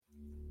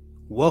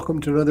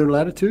Welcome to Northern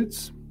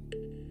Latitudes.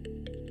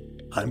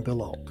 I'm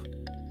Bill Alt.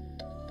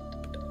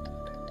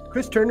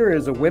 Chris Turner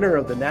is a winner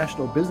of the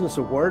National Business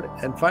Award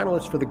and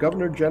finalist for the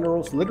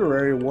Governor-General's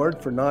Literary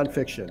Award for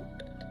Nonfiction.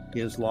 He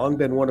has long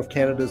been one of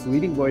Canada's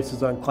leading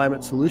voices on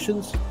climate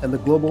solutions and the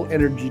global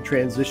energy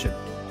transition.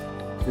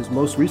 His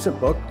most recent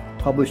book,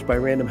 published by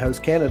Random House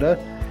Canada,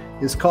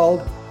 is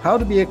called How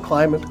to Be a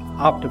Climate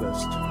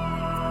Optimist.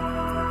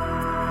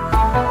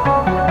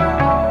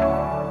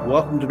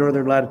 Welcome to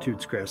Northern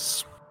Latitudes,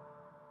 Chris.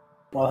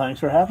 Well, thanks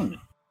for having me.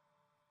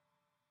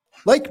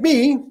 Like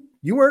me,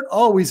 you weren't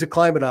always a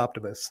climate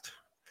optimist.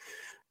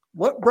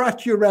 What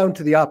brought you around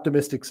to the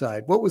optimistic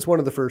side? What was one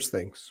of the first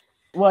things?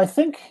 Well, I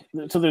think,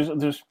 so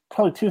there's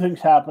probably two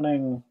things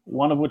happening,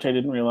 one of which I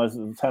didn't realize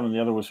at the time, and the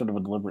other was sort of a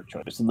deliberate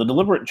choice. And the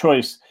deliberate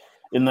choice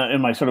in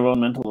my sort of own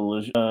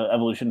mental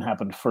evolution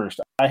happened first.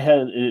 I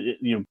had,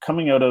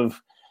 coming out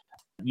of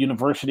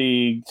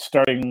university,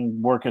 starting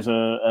work as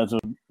a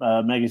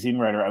magazine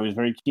writer, I was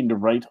very keen to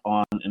write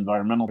on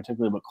environmental,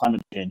 particularly about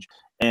climate change.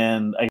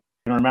 And I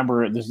can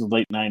remember, this is the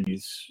late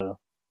 90s, sort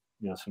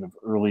of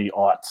early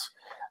aughts,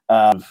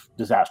 of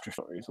disaster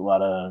stories, a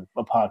lot of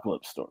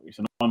apocalypse stories.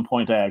 And at one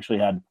point I actually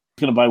was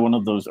going to buy one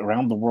of those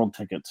around the world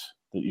tickets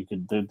that you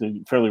could, they're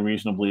fairly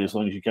reasonably, as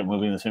long as you kept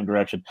moving in the same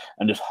direction,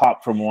 and just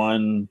hop from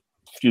one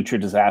future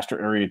disaster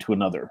area to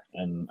another.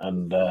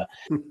 And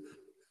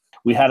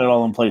we had it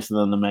all in place, and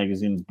then the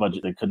magazine's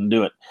budget, they couldn't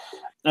do it.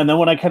 And then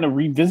when I kind of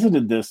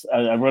revisited this,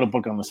 I wrote a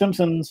book on The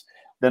Simpsons,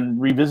 then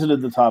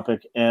revisited the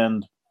topic,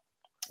 and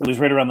it was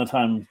right around the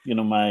time,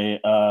 my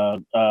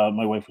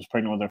wife was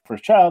pregnant with our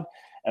first child,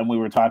 and we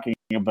were talking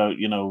about,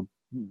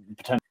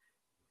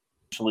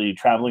 potentially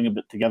traveling a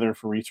bit together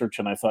for research.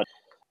 And I thought,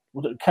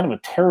 what kind of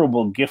a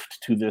terrible gift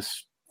to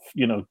this,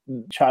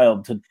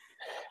 child to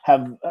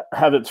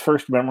have its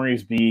first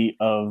memories be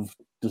of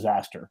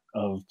disaster,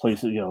 of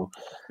places,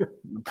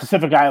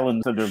 Pacific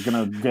Islands that are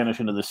going to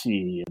vanish into the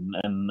sea,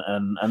 and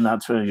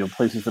that's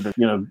places that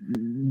are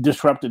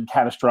disrupted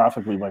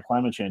catastrophically by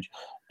climate change.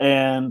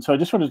 And so I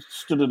just sort of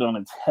stood it on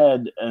its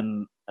head,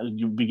 and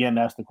you began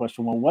to ask the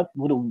question, well, what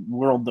would a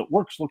world that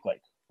works look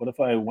like? What if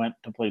I went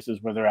to places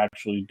where they're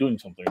actually doing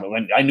something?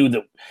 I knew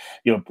that,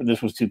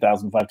 this was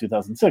 2005,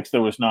 2006.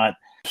 There was not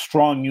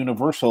strong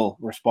universal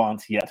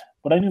response yet,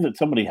 but I knew that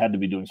somebody had to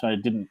be doing so. I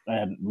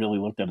hadn't really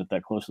looked at it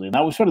that closely. And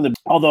that was sort of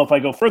although if I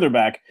go further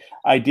back,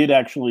 I did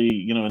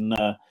actually, in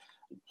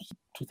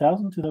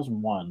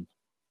 2001,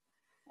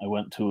 I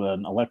went to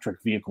an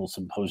electric vehicle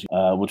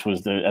symposium, which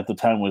was at the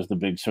time was the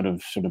big sort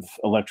of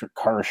electric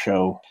car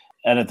show.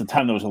 And at the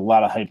time, there was a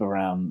lot of hype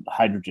around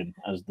hydrogen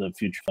as the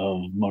future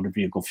of motor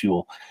vehicle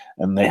fuel.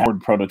 And they had a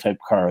prototype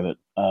car that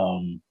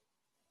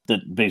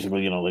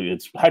basically,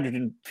 it's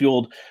hydrogen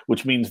fueled,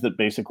 which means that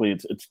basically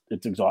its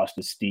exhaust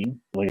is steam,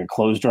 like a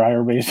clothes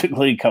dryer,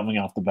 basically coming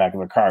off the back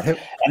of a car.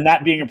 And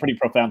that being a pretty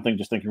profound thing,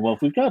 just thinking, well,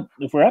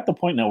 if we're at the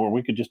point now where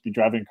we could just be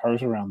driving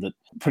cars around that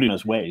pretty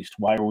much waste,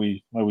 why are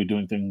we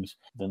doing things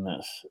than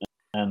this?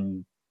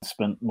 And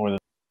spent more than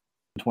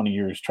 20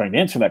 years trying to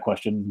answer that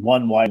question.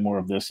 One, why more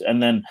of this?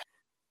 And then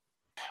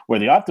where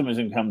the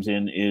optimism comes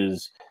in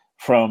is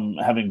from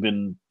having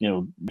been,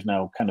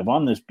 now kind of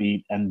on this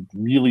beat and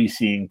really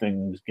seeing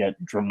things get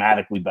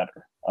dramatically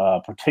better,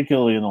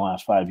 particularly in the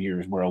last 5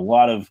 years, where a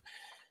lot of,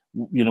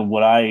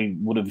 what I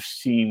would have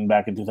seen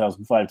back in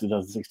 2005,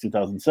 2006,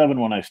 2007,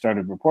 when I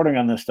started reporting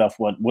on this stuff,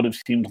 what would have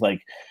seemed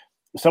like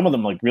some of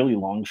them like really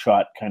long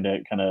shot kind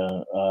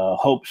of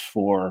hopes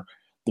for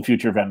the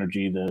future of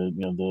energy,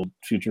 the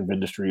future of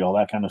industry, all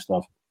that kind of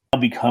stuff,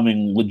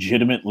 becoming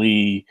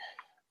legitimately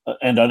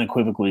and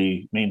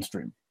unequivocally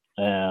mainstream,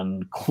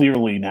 and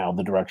clearly now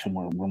the direction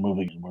we're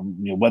moving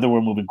in. Whether we're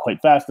moving quite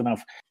fast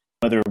enough,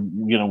 whether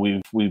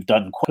we've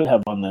done quite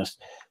have on this,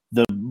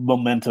 the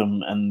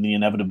momentum and the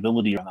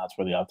inevitability, and that's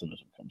where the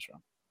optimism comes from.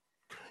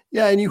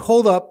 Yeah, and you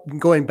hold up,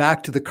 going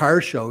back to the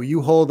car show,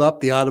 you hold up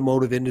the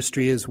automotive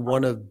industry as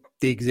one of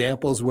the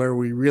examples where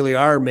we really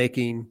are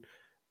making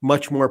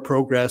much more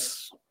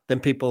progress than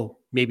people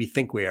maybe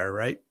think we are,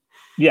 right?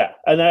 Yeah,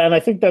 and I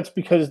think that's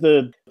because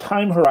the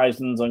time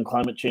horizons on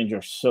climate change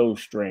are so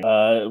strange.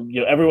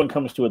 Everyone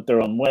comes to it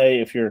their own way.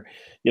 If you're,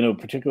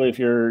 particularly if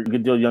you're a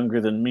good deal younger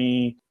than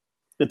me,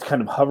 it's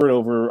kind of hovered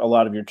over a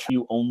lot of your.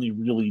 You only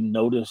really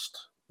noticed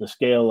the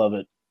scale of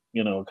it,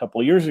 a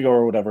couple of years ago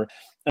or whatever,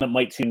 and it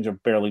might seem they're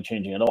barely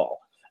changing at all.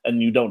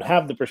 And you don't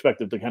have the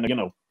perspective to kind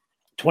of,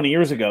 20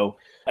 years ago,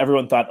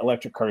 everyone thought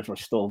electric cars were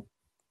still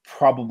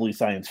probably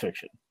science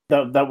fiction.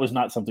 That was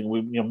not something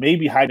we,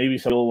 maybe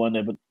still one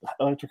day, but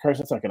electric cars,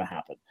 that's not going to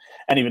happen.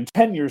 And even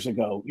 10 years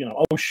ago,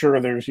 sure,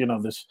 there's,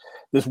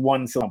 this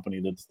one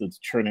company that's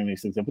churning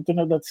these things up,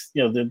 but that's,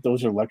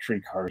 those are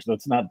luxury cars.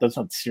 That's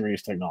not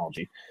serious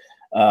technology.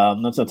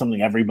 That's not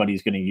something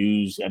everybody's going to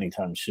use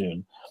anytime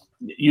soon.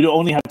 You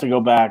only have to go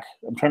back.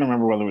 I'm trying to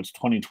remember whether it's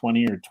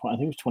 2020 or I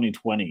think it was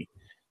 2020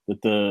 that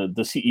the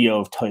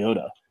CEO of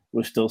Toyota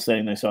was still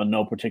saying they saw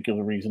no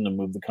particular reason to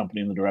move the company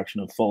in the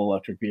direction of full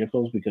electric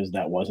vehicles because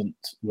that wasn't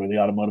where the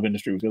automotive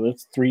industry was going.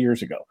 That's 3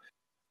 years ago.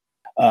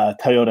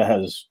 Toyota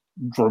has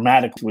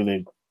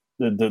dramatically,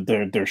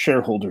 their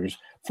shareholders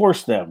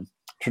forced them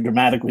to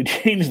dramatically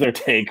change their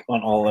take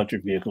on all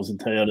electric vehicles, and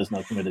Toyota is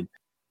now committed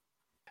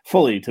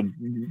fully to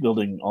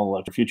building all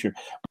electric future.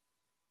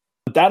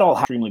 But that all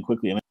happened extremely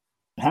quickly, and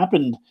it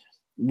happened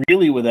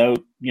really without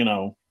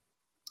a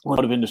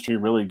lot of industry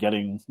really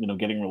getting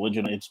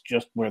religion. It's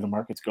just where the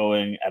market's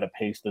going at a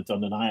pace that's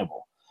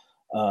undeniable.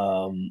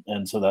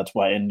 And so that's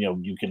why, and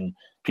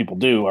people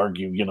do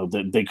argue,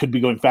 that they could be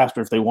going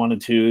faster if they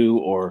wanted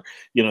to, or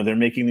they're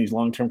making these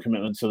long-term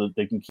commitments so that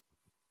they can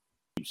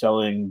keep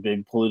selling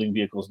big polluting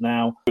vehicles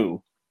now.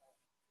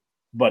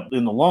 But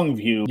in the long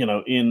view,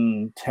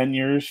 in 10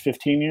 years,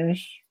 15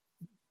 years,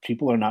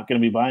 people are not going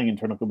to be buying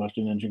internal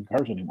combustion engine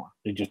cars anymore.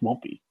 They just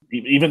won't be.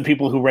 Even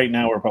people who right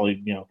now are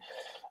probably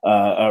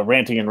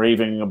ranting and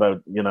raving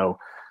about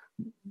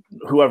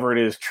whoever it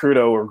is,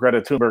 Trudeau or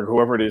Greta Thunberg,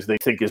 whoever it is they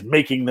think is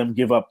making them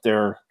give up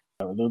their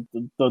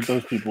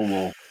those people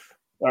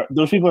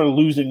are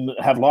losing,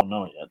 have lost,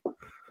 know it yet.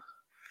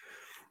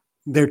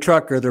 Their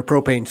truck or their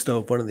propane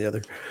stove, one or the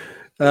other.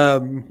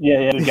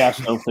 The gas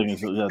stove thing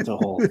that's a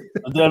whole.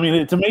 I mean,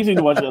 it's amazing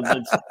to watch.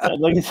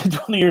 It's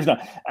 20 years now,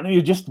 and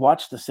you just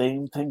watch the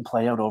same thing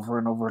play out over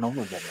and over and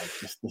over again. Like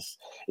just this,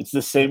 it's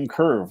the same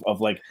curve of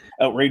like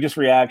outrageous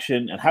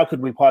reaction, and how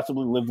could we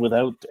possibly live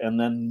without, and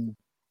then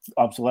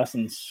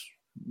obsolescence,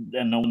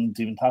 and no one's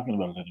even talking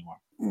about it anymore.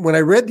 When I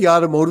read the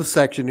automotive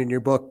section in your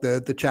book,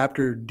 the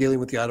chapter dealing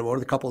with the automotive,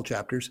 the couple of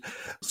chapters,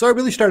 so I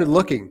really started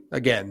looking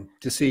again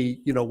to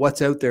see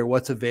what's out there,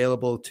 what's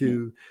available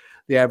to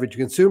the average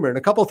consumer. And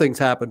a couple of things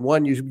happened.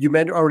 One, you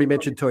already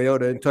mentioned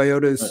Toyota, and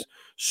Toyota's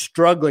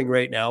struggling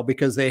right now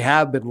because they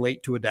have been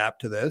late to adapt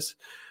to this.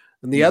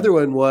 And the other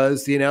one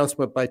was the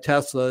announcement by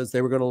Tesla is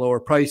they were going to lower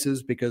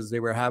prices because they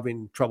were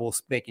having trouble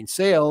making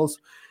sales.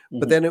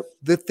 But then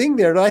the thing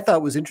there that I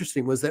thought was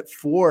interesting was that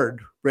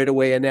Ford right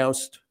away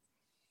announced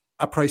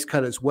a price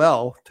cut as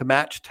well to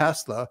match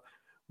Tesla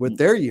with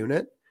their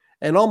unit.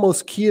 And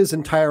almost Kia's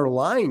entire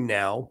line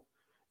now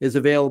is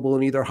available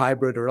in either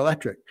hybrid or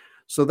electric.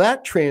 So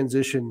that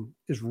transition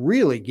is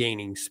really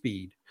gaining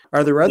speed.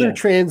 Are there other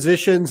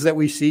transitions that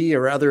we see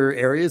or other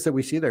areas that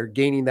we see that are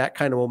gaining that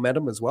kind of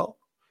momentum as well?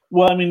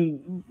 Well, I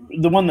mean,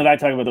 the one that I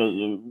talk about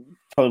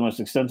probably most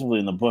extensively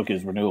in the book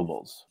is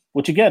renewables,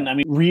 which again, I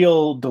mean,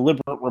 real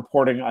deliberate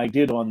reporting I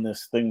did on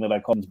this thing that I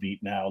call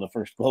Beat now, the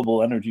first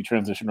global energy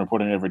transition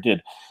reporting I ever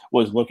did,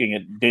 was looking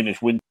at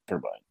Danish wind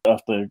turbines off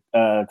the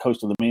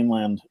coast of the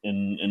mainland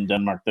in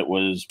Denmark that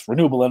was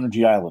renewable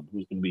energy island. It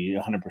was going to be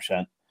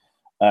 100%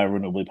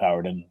 renewably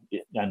powered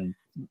and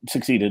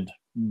succeeded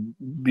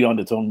beyond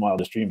its own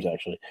wildest dreams,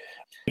 actually.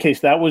 In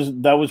case that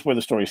was where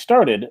the story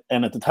started,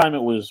 and at the time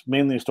it was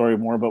mainly a story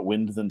more about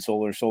wind than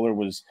solar. Solar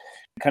was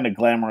kind of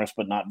glamorous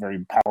but not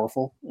very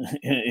powerful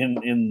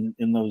in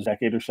those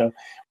decade or so. What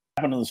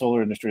happened in the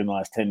solar industry in the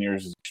last 10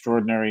 years is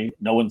extraordinary.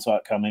 No one saw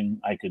it coming.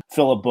 I could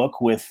fill a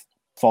book with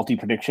faulty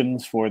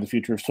predictions for the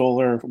future of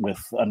solar, with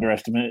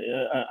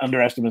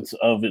underestimates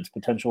of its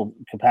potential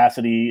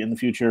capacity in the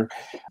future.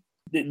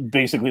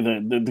 Basically,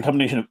 the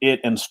combination of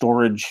it and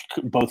storage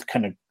both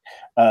kind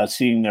of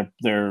seeing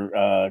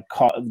their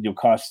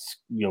costs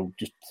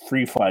just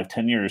 3, 5,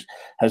 10 years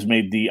has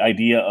made the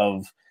idea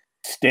of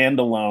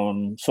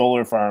standalone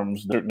solar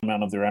farms a certain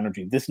amount of their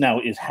energy. This now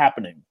is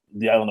happening.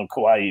 The island of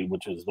Kauai,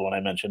 which is the one I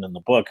mentioned in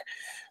the book,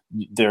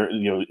 there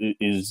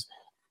is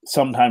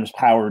sometimes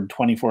powered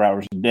 24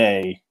 hours a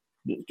day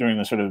during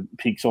the sort of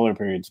peak solar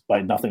periods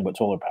by nothing but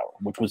solar power,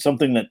 which was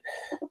something that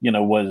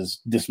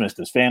was dismissed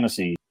as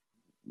fantasy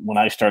when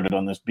I started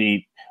on this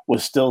beat,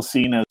 was still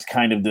seen as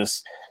kind of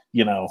this,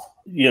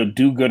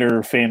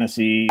 do-gooder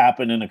fantasy.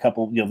 Happen in a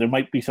couple, there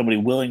might be somebody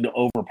willing to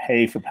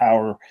overpay for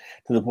power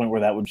to the point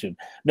where that would should.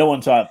 No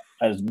one saw it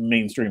as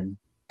mainstream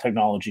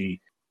technology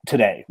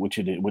today, which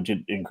it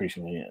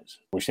increasingly is.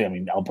 We're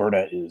saying,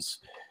 Alberta is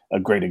a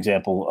great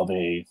example of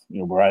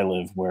where I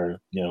live, where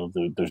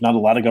there's not a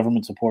lot of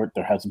government support.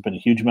 There hasn't been a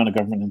huge amount of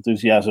government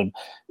enthusiasm.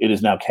 It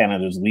is now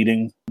Canada's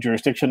leading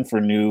jurisdiction for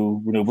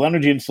new renewable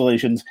energy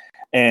installations,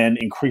 and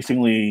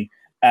increasingly,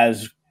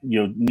 as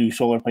new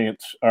solar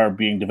plants are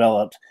being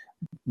developed,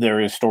 there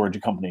is storage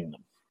accompanying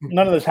them.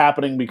 None of this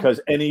happening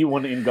because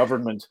anyone in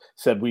government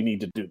said we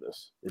need to do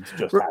this. It's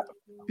just happened.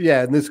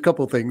 Yeah, and there's a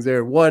couple of things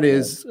there. One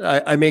is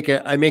I make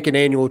an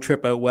annual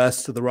trip out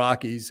west to the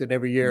Rockies, and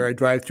every year I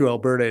drive through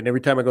Alberta, and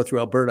every time I go through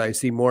Alberta, I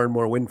see more and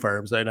more wind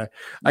farms, and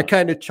I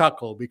kind of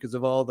chuckle because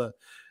of all the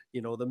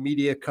the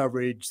media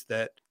coverage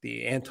that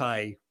the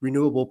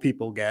anti-renewable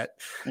people get,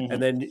 and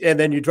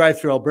then you drive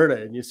through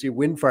Alberta and you see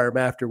wind farm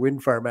after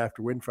wind farm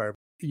after wind farm.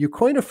 You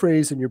coin a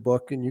phrase in your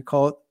book, and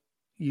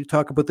you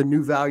talk about the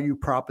new value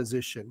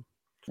proposition.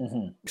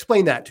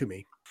 Explain that to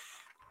me.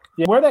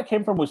 Yeah, where that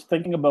came from was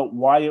thinking about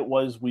why it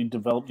was we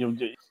developed,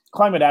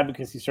 climate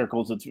advocacy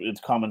circles.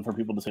 It's common for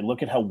people to say,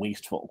 look at how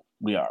wasteful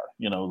we are.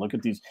 Look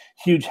at these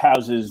huge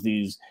houses,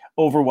 these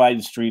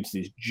over-wide streets,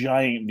 these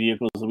giant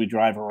vehicles that we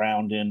drive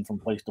around in from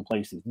place to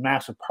place, these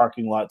massive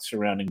parking lots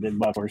surrounding big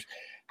box stores.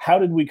 How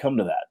did we come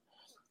to that?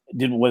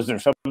 Was there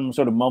some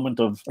sort of moment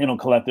of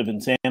collective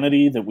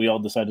insanity that we all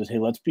decided, hey,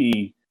 let's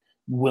be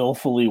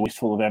willfully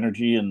wasteful of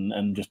energy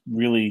and just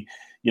really,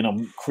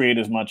 create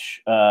as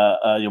much,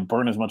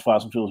 burn as much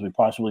fossil fuel as we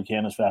possibly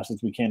can as fast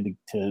as we can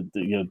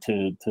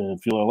to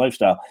fuel our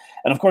lifestyle.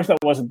 And of course, that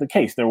wasn't the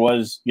case. There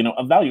was,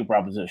 a value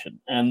proposition,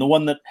 and the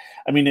one that,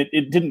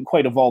 it didn't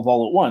quite evolve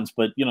all at once,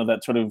 but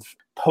that sort of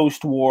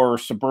post-war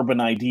suburban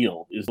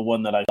ideal is the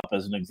one that I up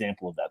as an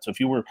example of that. So if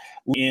you were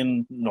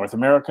in North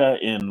America,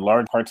 in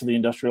large parts of the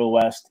industrial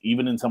West,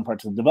 even in some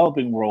parts of the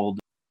developing world,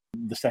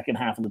 the second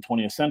half of the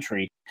 20th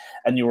century,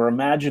 and you were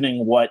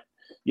imagining what,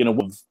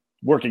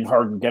 working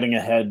hard and getting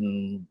ahead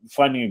and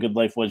finding a good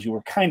life was, you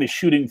were kind of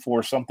shooting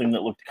for something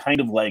that looked kind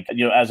of like,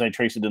 as I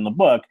trace it in the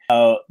book,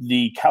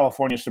 the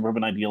California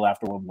suburban ideal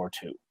after World War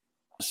II.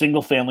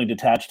 Single family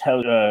detached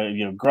house,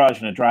 garage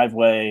and a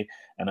driveway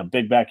and a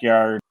big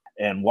backyard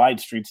and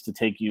wide streets to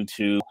take you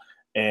to,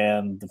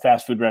 and the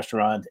fast food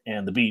restaurant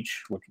and the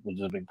beach, which was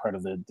a big part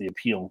of the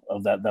appeal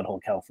of that whole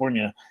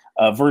California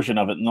version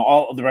of it. And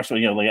all the rest of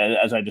it,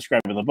 as I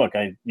described in the book,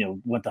 I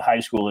went to high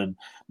school in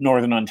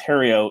Northern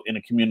Ontario in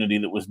a community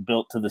that was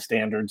built to the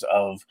standards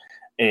of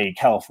a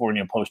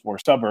California post-war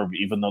suburb,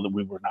 even though that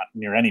we were not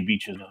near any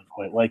beaches and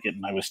quite like it.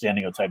 And I was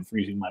standing outside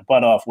freezing my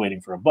butt off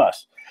waiting for a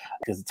bus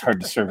because it's hard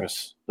to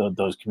service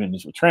those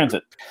communities with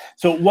transit.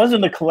 So it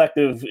wasn't a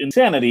collective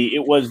insanity.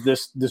 It was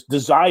this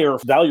desire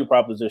value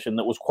proposition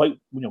that was quite,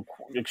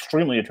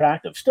 extremely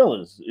attractive. Still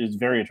is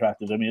very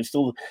attractive. It's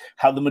still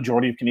how the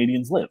majority of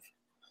Canadians live,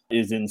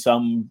 is in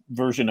some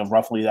version of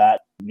roughly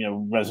that,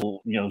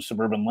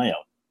 suburban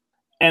layout.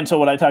 And so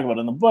what I talk about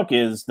in the book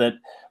is that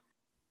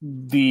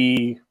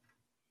the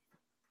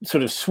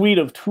sort of suite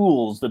of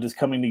tools that is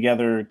coming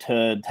together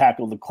to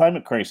tackle the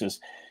climate crisis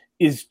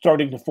is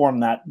starting to form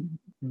that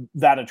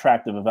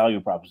attractive a value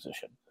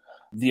proposition.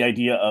 The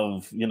idea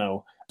of,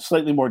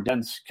 slightly more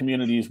dense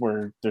communities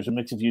where there's a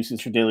mix of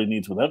uses for daily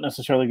needs without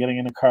necessarily getting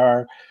in a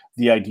car.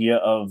 The idea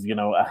of,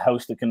 a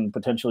house that can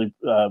potentially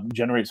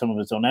generate some of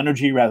its own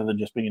energy rather than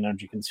just being an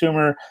energy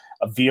consumer.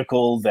 A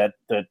vehicle that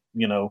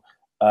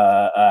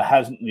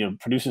has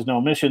produces no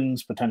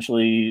emissions,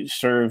 potentially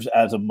serves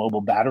as a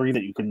mobile battery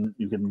that you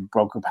can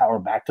broker power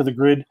back to the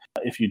grid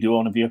if you do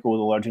own a vehicle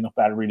with a large enough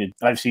battery.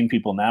 I've seen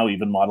people now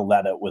even model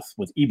that out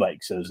with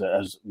e-bikes as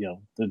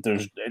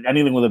there's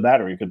anything with a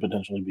battery could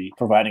potentially be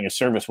providing a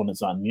service when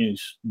it's on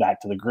use back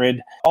to the grid.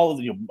 All of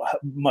the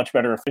much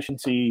better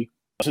efficiency.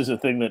 This is a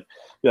thing that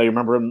I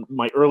remember in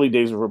my early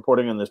days of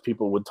reporting on this,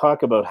 people would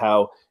talk about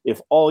how if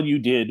all you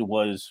did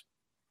was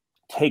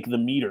take the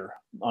meter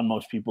on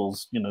most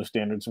people's,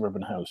 standard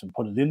suburban house and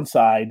put it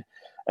inside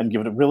and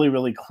give it a really,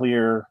 really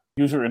clear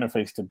user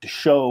interface to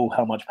show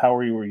how much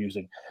power you were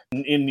using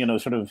in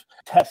sort of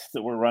tests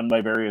that were run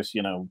by various,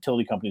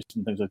 utility companies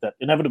and things like that,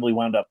 inevitably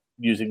wound up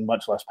using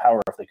much less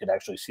power if they could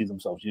actually see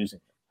themselves using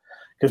it.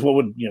 Because what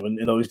would,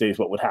 in those days,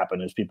 what would happen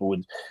is people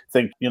would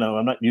think,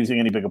 I'm not using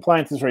any big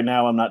appliances right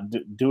now. I'm not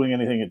doing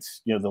anything.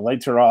 It's, the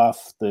lights are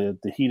off, the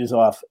heat is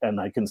off, and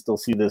I can still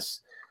see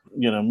this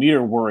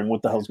meter whirring.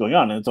 What the hell's going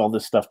on? And it's all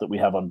this stuff that we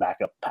have on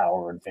backup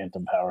power and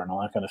phantom power and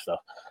all that kind of stuff.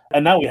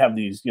 And now we have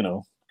these,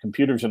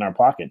 computers in our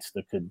pockets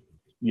that could,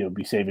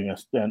 be saving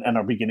us and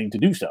are beginning to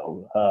do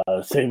so,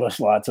 save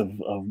us lots of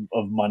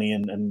money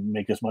and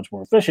make us much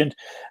more efficient.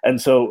 And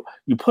so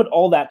you put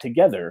all that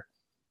together,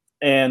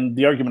 and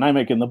the argument I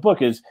make in the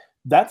book is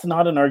that's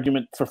not an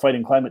argument for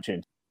fighting climate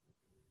change.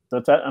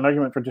 That's an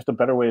argument for just a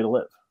better way to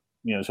live.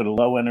 Sort of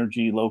low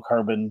energy, low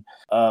carbon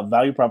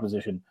value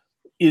proposition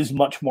is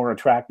much more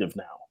attractive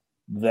now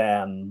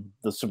than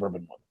the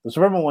suburban one. The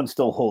suburban one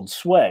still holds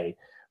sway,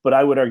 but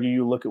I would argue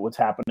you look at what's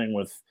happening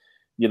with,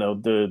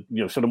 the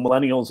sort of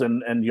millennials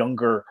and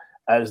younger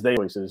as they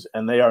voices,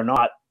 and they are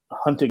not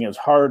hunting as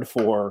hard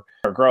for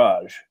a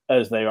garage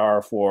as they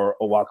are for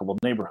a walkable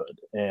neighborhood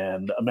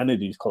and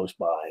amenities close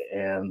by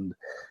and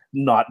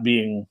not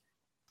being,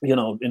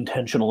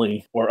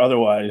 intentionally or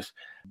otherwise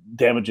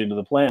damaging to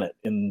the planet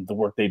in the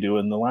work they do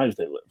and the lives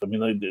they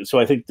live. So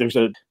I think there's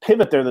a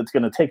pivot there that's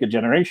going to take a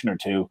generation or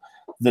two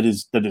that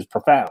is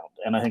profound.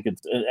 And I think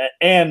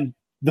and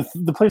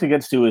the place it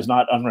gets to is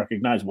not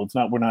unrecognizable.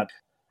 We're not,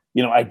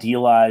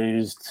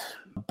 idealized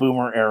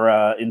boomer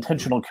era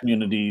intentional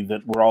community that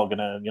we're all going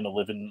to,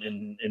 live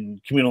in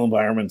communal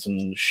environments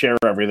and share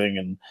everything.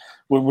 And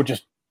we're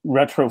just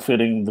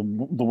retrofitting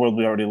the world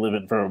we already live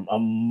in for a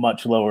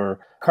much lower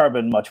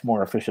carbon, much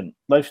more efficient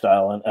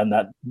lifestyle, and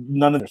that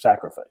none of their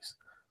sacrifice.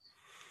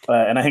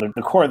 And I think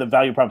the core of the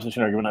value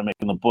proposition argument I make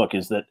in the book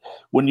is that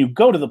when you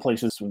go to the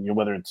places,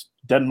 whether it's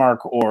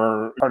Denmark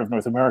or part of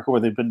North America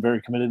where they've been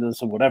very committed to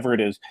this or whatever it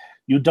is,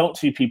 you don't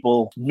see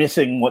people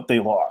missing what they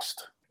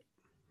lost.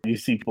 You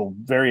see people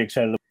very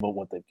excited about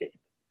what they've gained.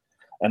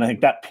 And I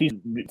think that piece,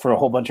 for a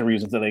whole bunch of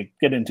reasons that I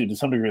get into to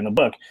some degree in the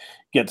book,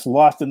 gets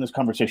lost in this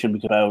conversation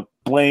because about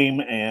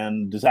blame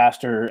and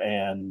disaster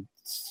and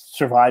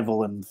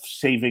survival and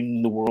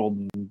saving the world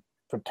and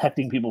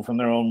protecting people from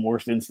their own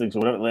worst instincts or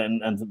whatever.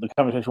 And the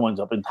conversation winds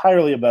up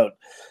entirely about,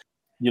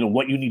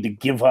 what you need to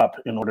give up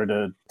in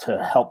order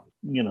to help,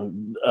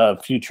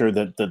 a future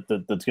that's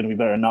going to be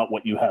better, and not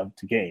what you have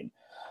to gain.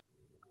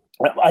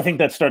 I think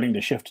that's starting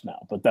to shift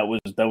now, but that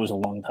was a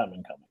long time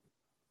in coming.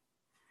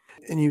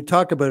 And you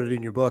talk about it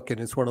in your book, and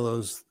it's one of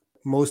those,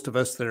 most of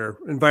us that are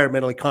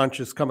environmentally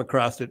conscious come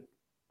across it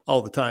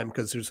all the time,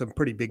 because there's some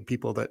pretty big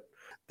people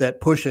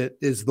that push it,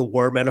 is the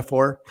war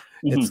metaphor.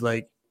 Mm-hmm. It's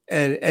like,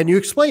 and you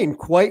explain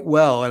quite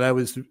well, and I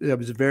was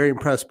very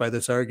impressed by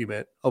this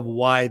argument of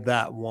why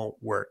that won't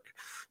work.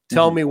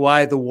 Tell me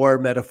why the war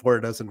metaphor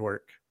doesn't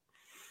work.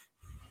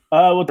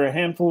 Well, there are a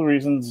handful of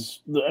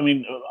reasons. I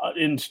mean,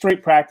 in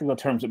straight practical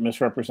terms, it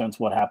misrepresents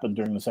what happened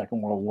during the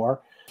Second World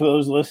War. For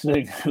those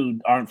listening who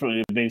aren't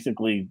familiar,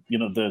 basically,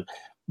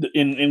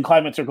 in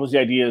climate circles, the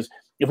idea is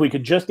if we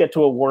could just get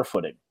to a war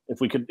footing,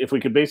 if we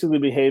could basically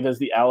behave as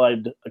the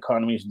Allied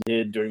economies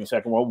did during the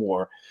Second World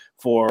War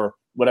for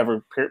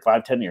whatever period,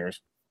 5-10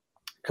 years,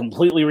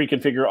 completely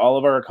reconfigure all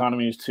of our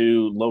economies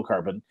to low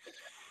carbon,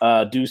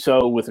 do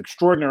so with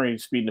extraordinary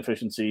speed and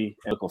efficiency and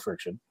political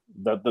friction.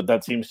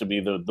 That seems to be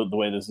the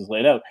way this is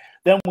laid out.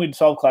 Then we'd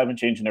solve climate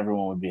change and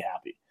everyone would be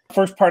happy. The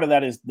first part of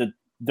that is that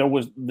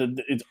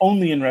it's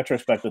only in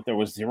retrospect that there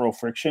was zero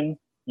friction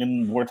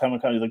in wartime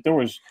economy. Like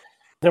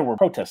there were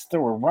protests,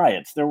 there were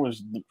riots, there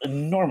was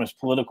enormous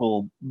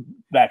political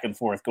back and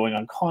forth going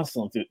on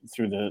constantly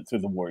through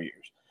the war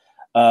years.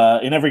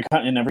 In every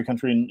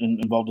country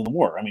involved in the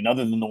war. I mean,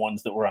 other than the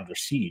ones that were under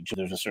siege,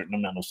 there's a certain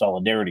amount of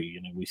solidarity.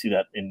 We see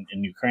that in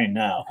Ukraine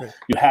now. Okay.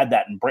 You had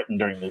that in Britain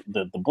during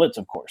the Blitz,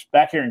 of course.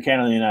 Back here in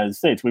Canada and the United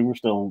States, we were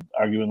still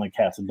arguing like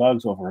cats and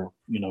dogs over,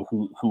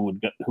 who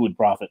would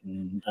profit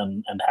and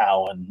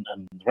how and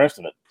the rest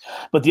of it.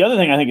 But the other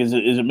thing I think is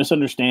it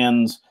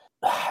misunderstands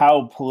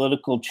how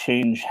political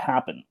change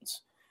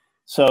happens.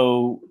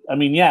 So, I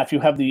mean, yeah, if you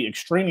have the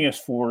extraneous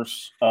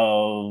force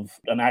of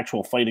an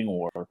actual fighting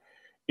war,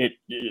 it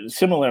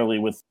similarly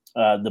with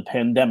the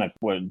pandemic,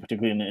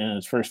 particularly in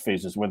its first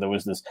phases, where there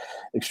was this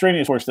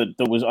extraneous force that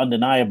was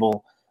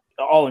undeniable,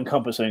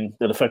 all-encompassing,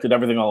 that affected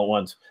everything all at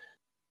once,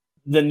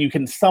 then you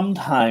can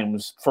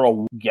sometimes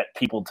get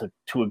people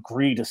to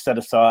agree to set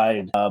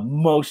aside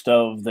most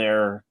of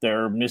their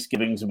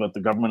misgivings about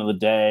the government of the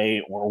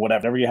day or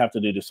whatever you have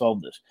to do to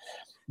solve this.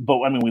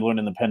 But I mean, we learned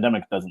in the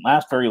pandemic it doesn't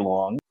last very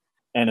long,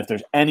 and if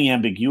there's any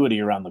ambiguity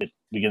around it, it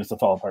begins to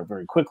fall apart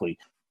very quickly.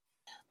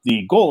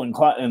 The goal in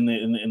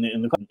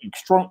the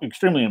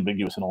extremely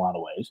ambiguous in a lot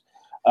of ways.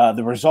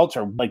 The results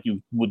are like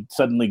you would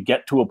suddenly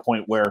get to a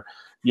point where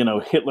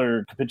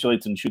Hitler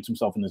capitulates and shoots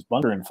himself in his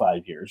bunker in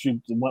 5 years.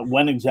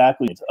 When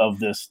exactly of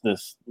this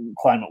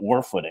climate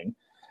war footing,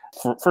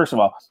 first of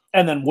all,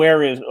 and then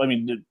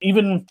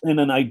even in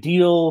an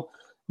ideal,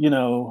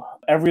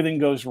 everything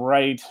goes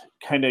right,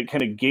 kind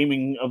of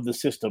gaming of the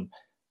system,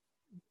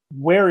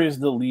 where is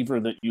the lever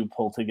that you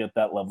pull to get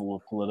that level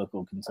of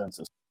political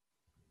consensus?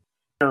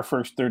 Our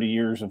first 30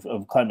 years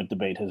of climate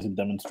debate has been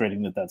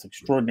demonstrating that that's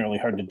extraordinarily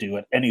hard to do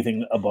at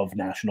anything above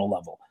national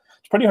level.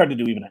 It's pretty hard to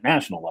do even at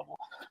national level,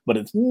 but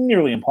it's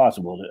nearly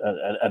impossible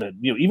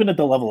even at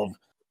the level of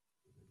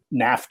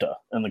NAFTA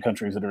and the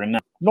countries that are in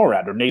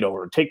NORAD or NATO,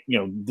 or take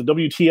the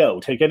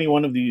WTO, take any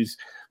one of these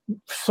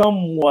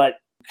somewhat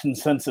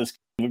consensus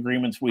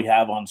agreements we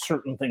have on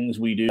certain things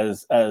we do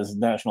as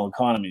national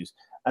economies.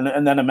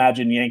 And then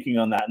imagine yanking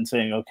on that and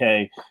saying,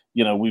 okay,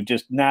 we've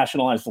just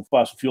nationalized the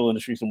fossil fuel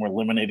industries and we're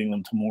eliminating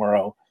them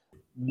tomorrow.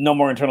 No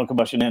more internal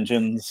combustion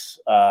engines.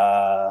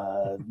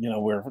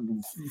 We're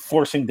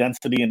forcing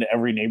density into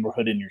every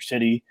neighborhood in your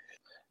city.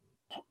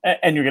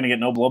 And you're going to get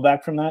no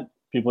blowback from that.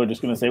 People are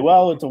just going to say,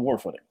 well, it's a war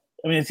footing.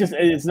 I mean, it's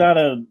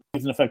an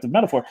effective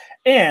metaphor,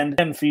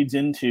 and feeds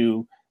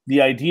into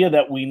the idea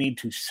that we need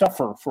to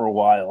suffer for a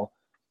while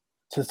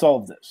to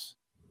solve this.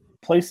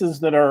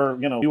 Places that are,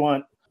 you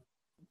want,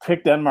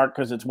 pick Denmark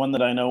because it's one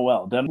that I know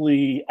well.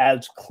 Denmark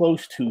as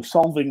close to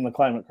solving the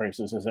climate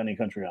crisis as any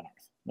country on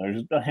Earth.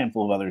 There's a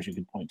handful of others you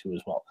could point to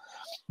as well.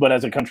 But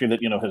as a country that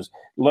is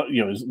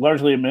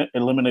largely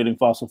eliminating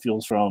fossil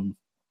fuels from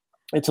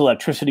its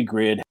electricity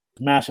grid,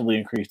 massively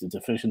increased its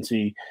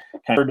efficiency,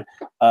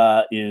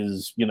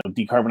 is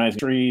decarbonizing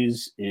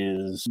trees,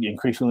 is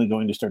increasingly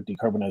going to start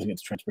decarbonizing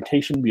its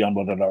transportation beyond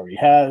what it already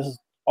has.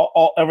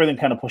 Everything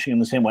kind of pushing in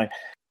the same way,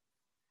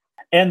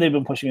 and they've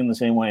been pushing in the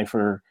same way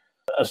for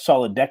a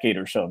solid decade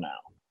or so now.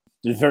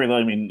 There's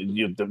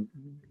the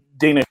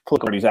Danish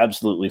political parties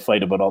absolutely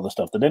fight about all the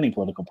stuff that any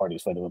political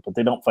parties fight about, but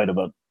they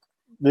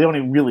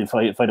don't really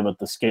fight about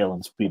the scale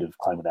and speed of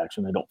climate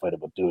action. They don't fight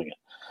about doing it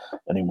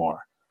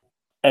anymore.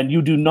 And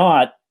you do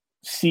not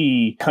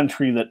see a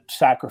country that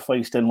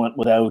sacrificed and went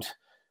without,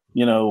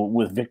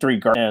 with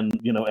victory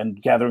and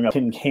gathering up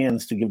tin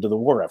cans to give to the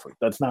war effort.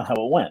 That's not how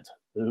it went.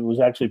 It was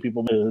actually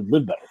people that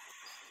live better.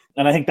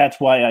 And I think that's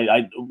why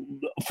I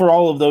for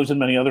all of those and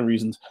many other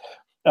reasons,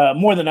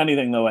 more than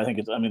anything, though, I think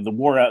the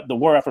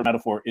war effort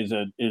metaphor is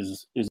a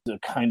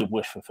kind of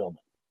wish fulfillment.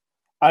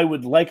 I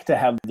would like to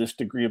have this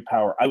degree of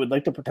power. I would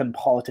like to pretend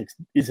politics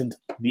isn't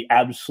the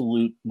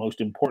absolute most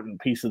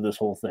important piece of this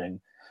whole thing,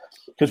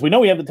 because we know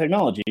we have the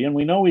technology and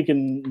we know we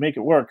can make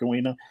it work, and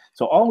we know.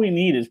 So all we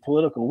need is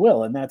political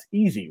will, and that's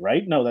easy,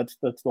 right? No, that's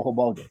the whole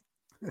ballgame.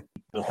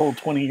 The whole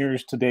 20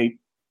 years to date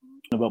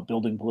about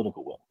building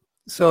political will.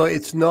 So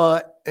it's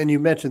not, and you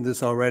mentioned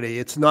this already,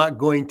 it's not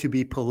going to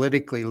be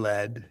politically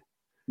led.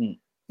 Hmm.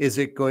 Is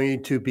it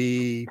going to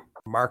be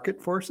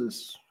market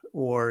forces,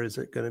 or is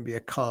it going to be a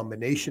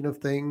combination of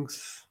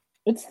things?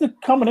 It's the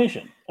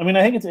combination. I mean,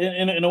 I think it's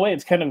in a way,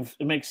 it's kind of,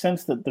 it makes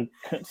sense that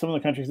some of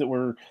the countries that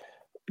were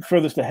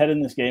furthest ahead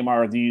in this game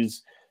are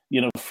these,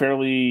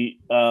 fairly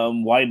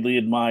widely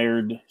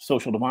admired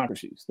social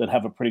democracies that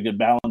have a pretty good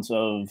balance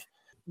of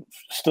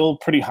still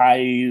pretty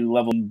high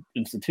level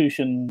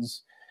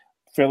institutions,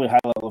 fairly high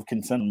level of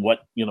consent on what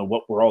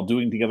we're all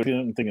doing together.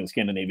 I'm thinking of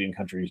Scandinavian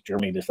countries,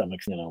 Germany to some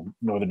extent,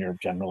 Northern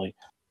Europe generally,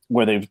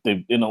 where they've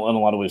in a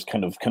lot of ways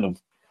kind of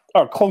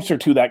are closer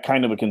to that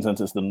kind of a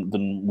consensus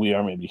than we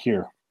are maybe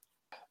here.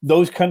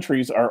 Those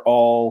countries are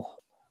all,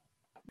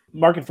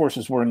 market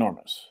forces were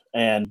enormous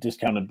and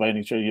discounted by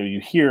any. You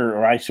hear,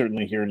 or I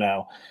certainly hear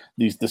now,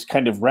 this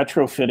kind of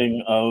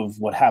retrofitting of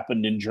what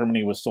happened in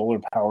Germany with solar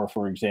power,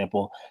 for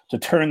example, to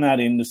turn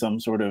that into some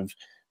sort of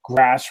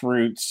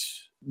grassroots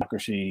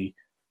democracy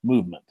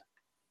movement.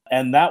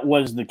 And that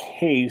was the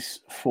case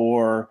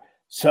for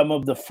some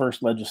of the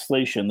first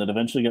legislation that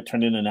eventually got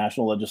turned into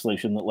national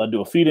legislation that led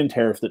to a feed-in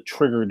tariff that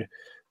triggered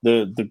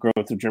the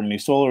growth of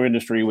Germany's solar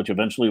industry, which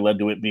eventually led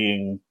to it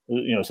being,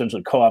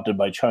 essentially co-opted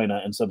by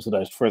China and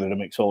subsidized further to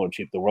make solar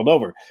cheap the world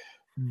over.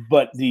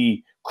 But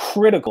the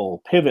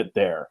critical pivot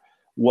there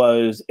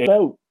was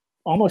about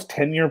almost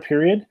 10-year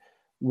period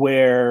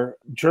where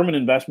German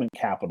investment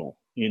capital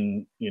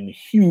in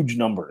huge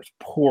numbers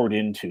poured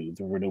into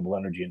the renewable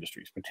energy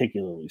industries,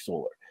 particularly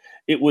solar.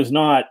 It was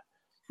not,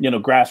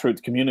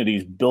 grassroots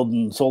communities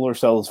building solar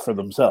cells for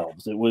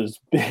themselves. It was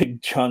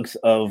big chunks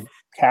of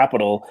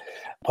capital,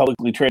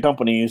 publicly traded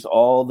companies,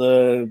 all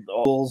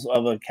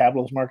of a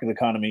capitalist market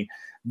economy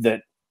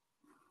that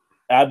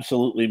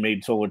absolutely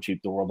made solar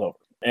cheap the world over.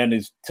 And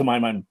is, to my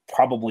mind,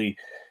 probably,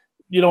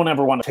 you don't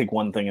ever want to take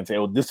one thing and say,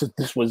 oh, this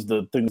was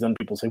the things. Then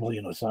people say, well,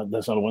 that's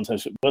not a one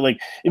size. But like,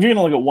 if you're going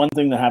to look at one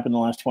thing that happened in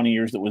the last 20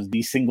 years that was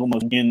the single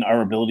most in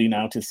our ability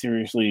now to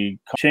seriously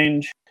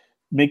change,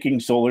 making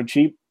solar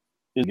cheap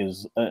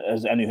is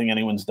as anything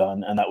anyone's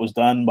done. And that was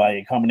done by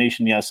a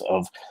combination, yes,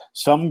 of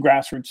some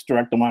grassroots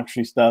direct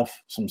democracy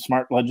stuff, some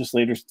smart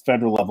legislators at the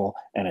federal level,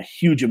 and a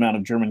huge amount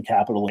of German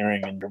capital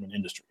engineering and German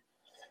industry.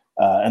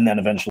 And then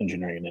eventually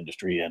engineering and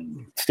industry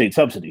and state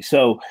subsidy.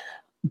 So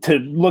to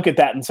look at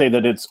that and say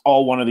that it's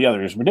all one or the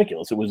other is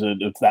ridiculous.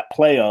 It's that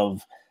play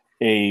of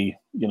a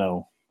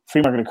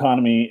free market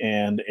economy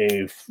and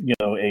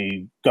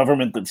a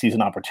government that sees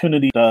an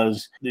opportunity.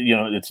 Does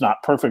it's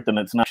not perfect and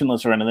it's not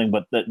nationalist or anything,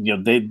 but that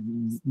they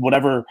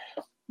whatever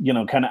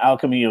kind of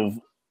alchemy of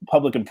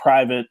public and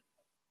private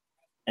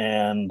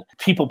and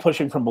people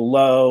pushing from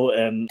below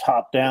and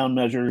top down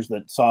measures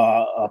that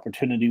saw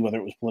opportunity, whether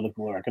it was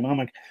political or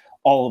economic,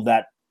 all of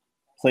that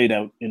played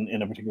out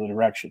in a particular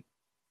direction.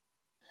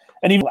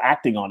 And even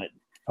acting on it,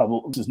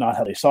 probably this is not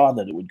how they saw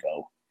that it would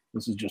go.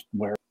 This is just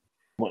where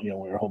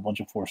a whole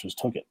bunch of forces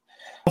took it.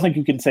 I don't think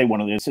you can say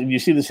one of these. You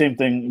see the same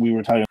thing we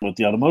were talking about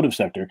the automotive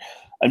sector.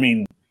 I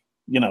mean,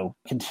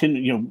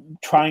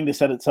 trying to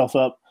set itself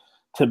up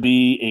to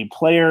be a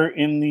player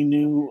in the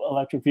new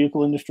electric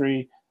vehicle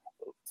industry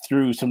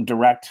through some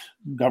direct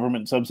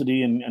government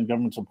subsidy and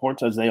government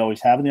supports, as they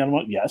always have in the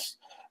automotive, yes.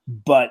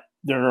 But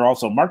there are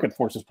also market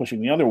forces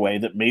pushing the other way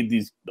that made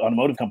these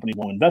automotive companies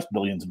will invest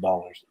billions of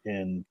dollars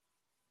in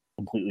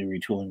completely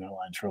retooling their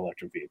lines for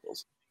electric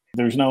vehicles.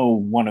 There's no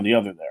one or the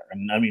other there.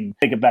 And I mean,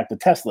 take it back to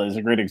Tesla is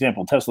a great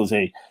example. Tesla's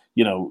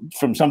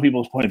from some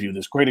people's point of view,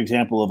 this great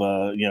example of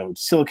a,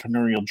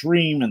 siliconarial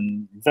dream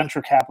and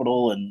venture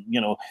capital and,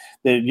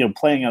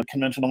 playing out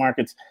conventional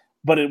markets.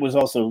 But it was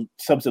also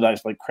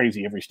subsidized like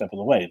crazy every step of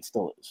the way. It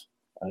still is.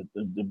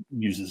 It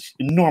uses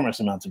enormous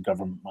amounts of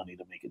government money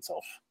to make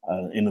itself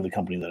into the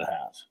company that it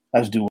has,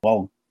 as do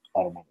all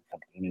automotive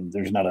companies. I mean,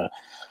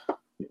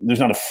 there's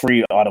not a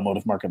free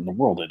automotive market in the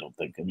world, I don't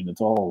think. I mean, it's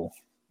all,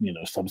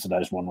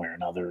 subsidized one way or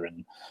another.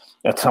 And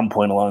at some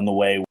point along the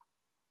way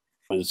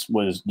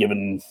was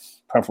given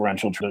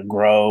preferential to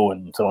grow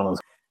and so on and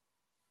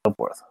so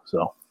forth.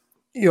 So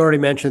you already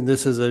mentioned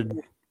this is a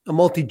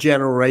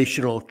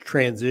multi-generational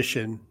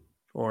transition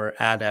or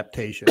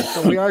adaptation.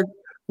 So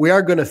we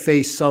are going to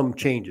face some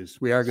changes.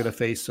 We are going to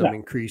face some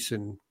increase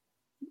in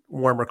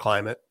warmer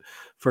climate,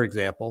 for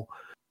example.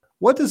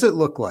 What does it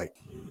look like?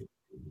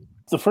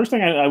 The first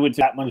thing I would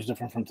say that much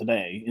different from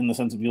today, in the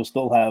sense of you'll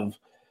still have,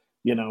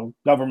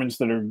 governments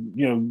that are,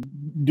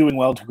 doing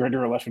well to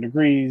greater or lesser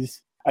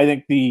degrees. I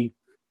think the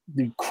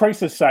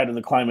crisis side of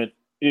the climate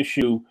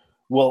issue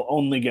will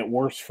only get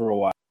worse for a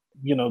while.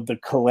 The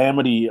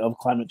calamity of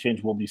climate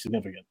change will be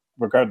significant,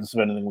 regardless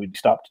of anything we'd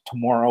stopped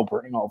tomorrow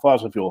burning all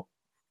fossil fuel.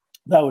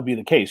 That would be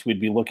the case.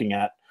 We'd be looking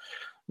at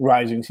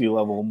rising sea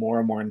level, more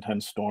and more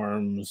intense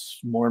storms,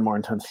 more and more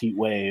intense heat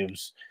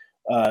waves,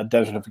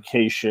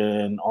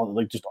 desertification,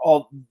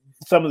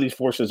 some of these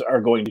forces are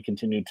going to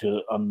continue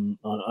to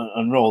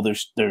unroll.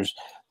 There's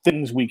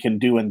things we can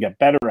do and get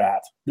better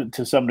at.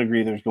 To some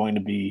degree, there's going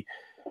to be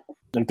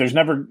Like there's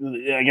never,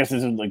 I guess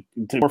this is like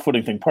the core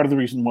footing thing. Part of the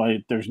reason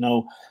why there's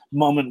no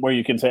moment where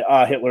you can say,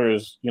 Hitler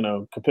is,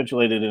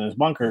 capitulated in his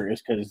bunker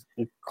is because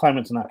the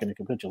climate's not going to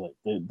capitulate.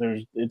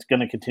 It's going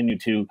to continue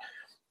to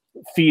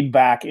feed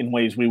back in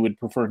ways we would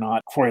prefer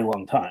not for a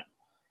long time.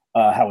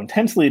 How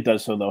intensely it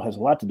does so, though, has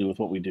a lot to do with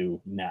what we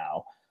do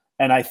now.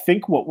 And I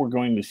think what we're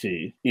going to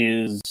see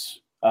is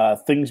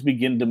things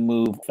begin to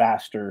move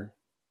faster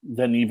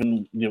than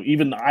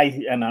even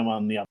I, and I'm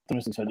on the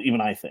optimistic side,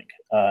 even I think,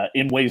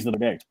 in ways that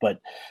predict. But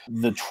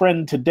the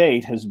trend to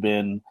date has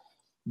been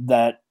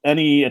that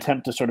any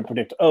attempt to sort of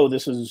predict,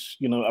 this is,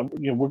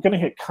 we're going to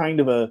hit kind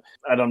of a,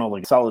 I don't know,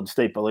 like solid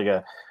state, but like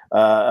a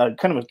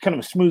kind of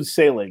a smooth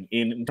sailing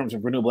in terms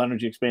of renewable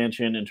energy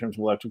expansion, in terms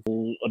of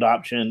electrical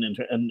adoption,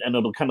 and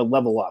it'll kind of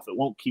level off. It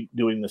won't keep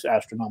doing this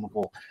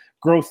astronomical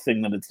growth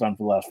thing that it's done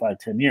for the last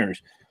 5-10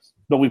 years.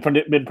 But we've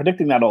been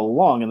predicting that all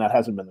along, and that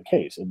hasn't been the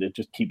case. And it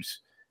just keeps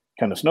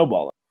kind of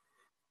snowballing.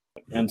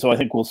 And so I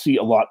think we'll see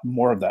a lot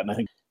more of that. And I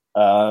think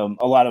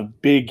a lot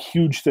of big,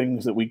 huge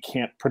things that we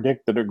can't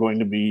predict that are going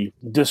to be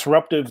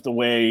disruptive the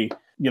way,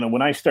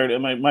 when I started,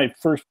 my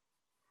first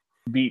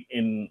beat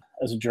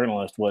as a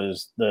journalist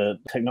was the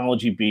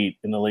technology beat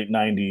in the late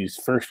 90s,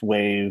 first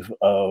wave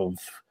of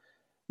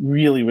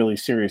really, really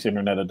serious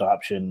internet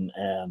adoption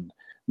and,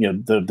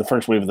 the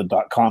first wave of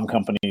the .com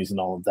companies and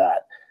all of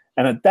that.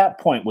 And at that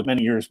point, with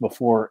many years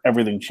before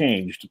everything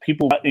changed,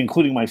 people,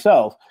 including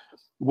myself,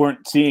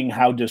 weren't seeing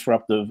how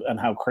disruptive and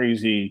how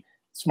crazy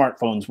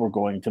smartphones were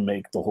going to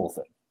make the whole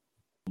thing.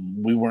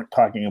 We weren't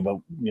talking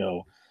about,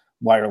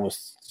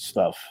 wireless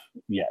stuff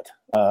yet,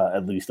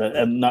 at least,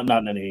 and not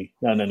in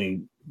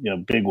any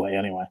big way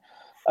anyway.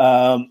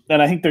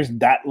 And I think there's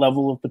that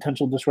level of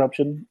potential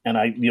disruption, and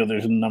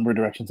there's a number of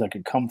directions that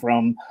could come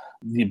from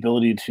the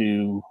ability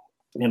to,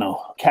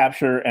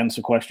 capture and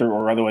sequester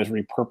or otherwise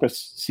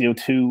repurpose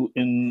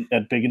CO2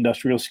 at big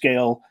industrial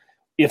scale.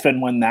 If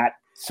and when that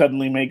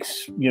suddenly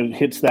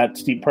hits that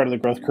steep part of the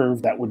growth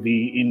curve, that would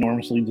be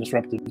enormously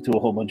disruptive to a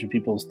whole bunch of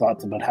people's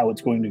thoughts about how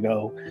it's going to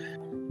go.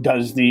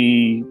 Does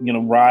the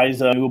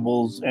rise of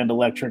renewables and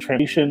electric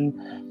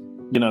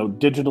transition,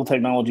 digital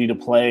technology to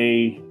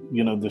play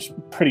this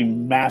pretty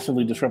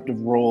massively disruptive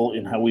role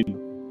in how we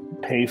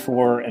pay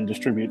for and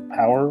distribute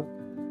power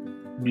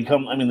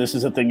become? I mean, this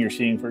is a thing you're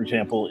seeing, for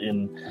example,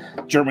 in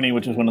Germany,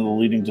 which is one of the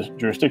leading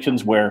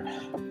jurisdictions where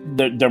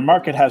their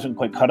market hasn't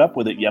quite caught up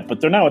with it yet,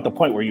 but they're now at the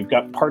point where you've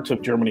got parts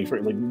of Germany, for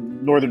like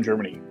northern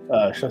Germany,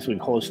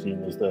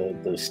 Schleswig-Holstein is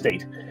the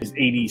state, is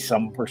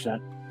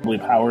 80-some%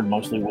 powered,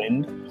 mostly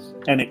wind,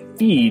 and it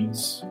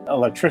feeds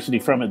electricity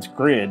from its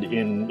grid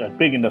in a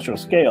big industrial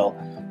scale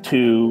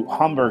to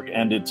Hamburg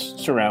and its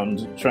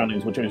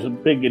surroundings, which is a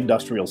big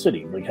industrial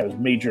city, like has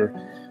major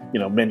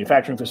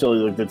manufacturing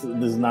facility. Like this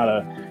is not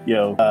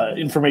a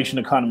information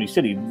economy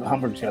city.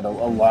 Hamburg's got a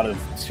lot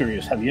of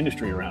serious heavy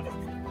industry around it,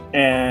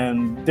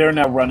 and they're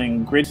now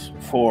running grids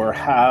for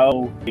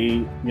how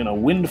a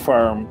wind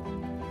farm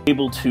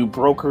able to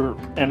broker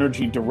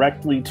energy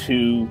directly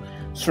to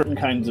certain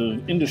kinds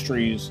of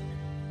industries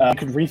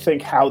could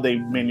rethink how they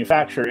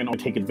manufacture and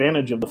take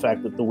advantage of the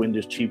fact that the wind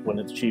is cheap when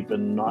it's cheap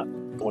and not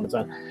when it's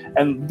not.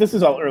 And this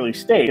is all early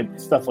stage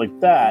stuff like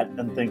that,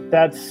 and think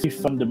that's the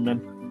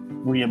fundamental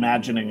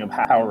reimagining of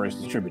how power is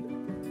distributed.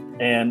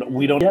 And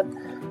we don't yet,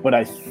 but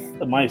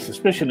my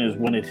suspicion is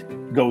when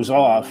it goes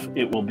off,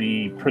 it will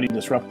be pretty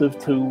disruptive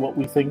to what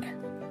we think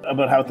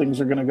about how things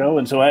are going to go.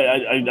 And so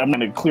I'm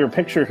in a clear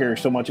picture here,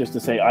 so much as to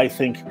say I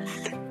think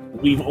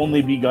we've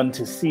only begun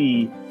to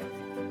see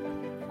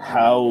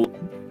how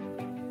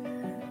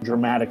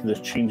dramatic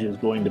this change is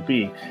going to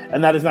be.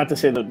 And that is not to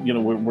say that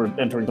we're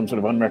entering some sort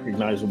of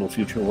unrecognizable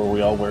future where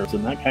we all wear it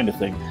and that kind of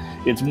thing.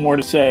 It's more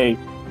to say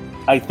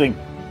I think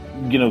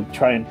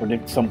try and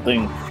predict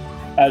something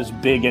as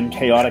big and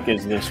chaotic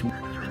as this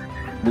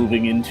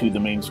moving into the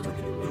mainstream.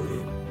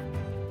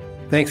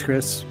 Thanks,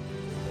 Chris.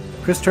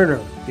 Chris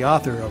Turner, the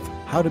author of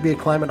How to Be a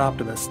Climate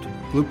Optimist,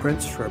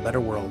 Blueprints for a Better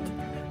World.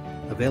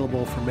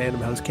 Available from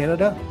Random House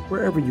Canada,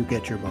 wherever you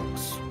get your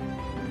books.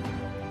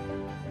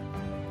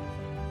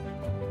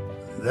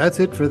 That's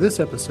it for this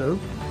episode.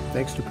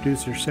 Thanks to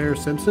producer Sarah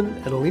Simpson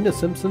and Alina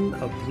Simpson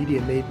of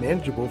Media Made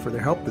Manageable for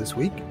their help this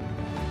week.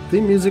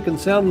 Theme music and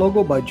sound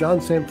logo by John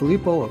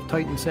Sanfilippo of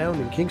Titan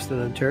Sound in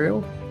Kingston,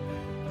 Ontario.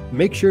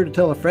 Make sure to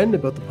tell a friend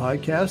about the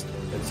podcast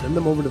and send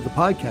them over to the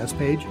podcast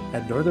page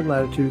at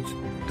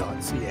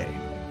northernlatitudes.ca.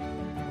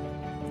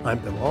 I'm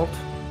Bill Alt.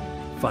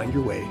 Find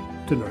your way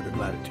to Northern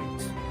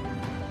Latitudes.